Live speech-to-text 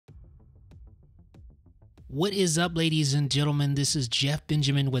What is up, ladies and gentlemen? This is Jeff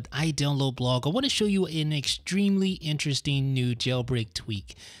Benjamin with iDownload Blog. I want to show you an extremely interesting new jailbreak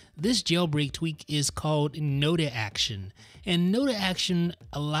tweak. This jailbreak tweak is called NotiAction, and NotiAction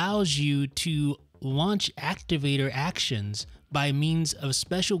allows you to launch activator actions by means of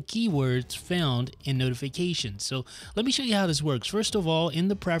special keywords found in notifications. So let me show you how this works. First of all, in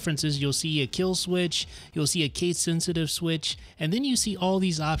the preferences, you'll see a kill switch, you'll see a case sensitive switch, and then you see all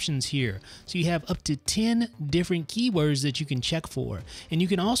these options here. So you have up to 10 different keywords that you can check for. And you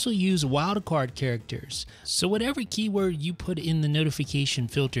can also use wildcard characters. So whatever keyword you put in the notification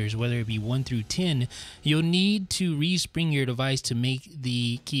filters, whether it be 1 through 10, you'll need to respring your device to make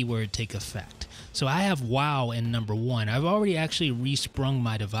the keyword take effect. So I have wow in number 1. I've already actually resprung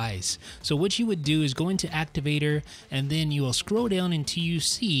my device. So what you would do is go into activator, and then you will scroll down until you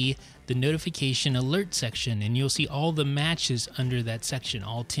see the notification alert section, and you'll see all the matches under that section,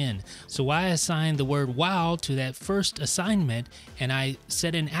 all 10. So I assigned the word wow to that first assignment, and I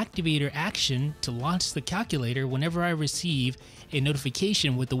set an activator action to launch the calculator whenever I receive a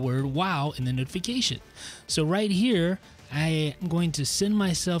notification with the word wow in the notification. So right here, I am going to send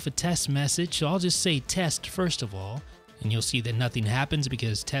myself a test message. So I'll just say test first of all, and you'll see that nothing happens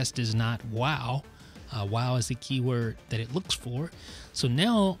because test is not wow. Wow is the keyword that it looks for. So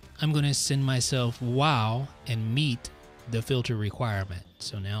now I'm going to send myself wow and meet the filter requirement.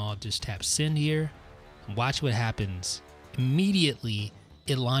 So now I'll just tap send here and watch what happens. Immediately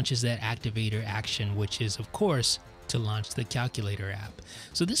it launches that activator action, which is of course to launch the calculator app.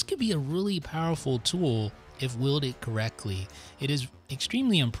 So this could be a really powerful tool if wielded correctly. It is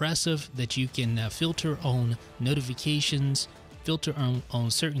extremely impressive that you can filter on notifications, filter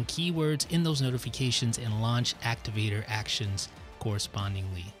on certain keywords in those notifications, and launch activator actions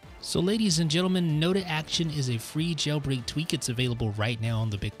correspondingly. So ladies and gentlemen, NotiAction is a free jailbreak tweak. It's available right now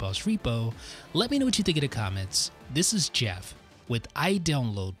on the Big Boss repo. Let me know what you think in the comments. This is Jeff with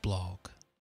iDownload Blog.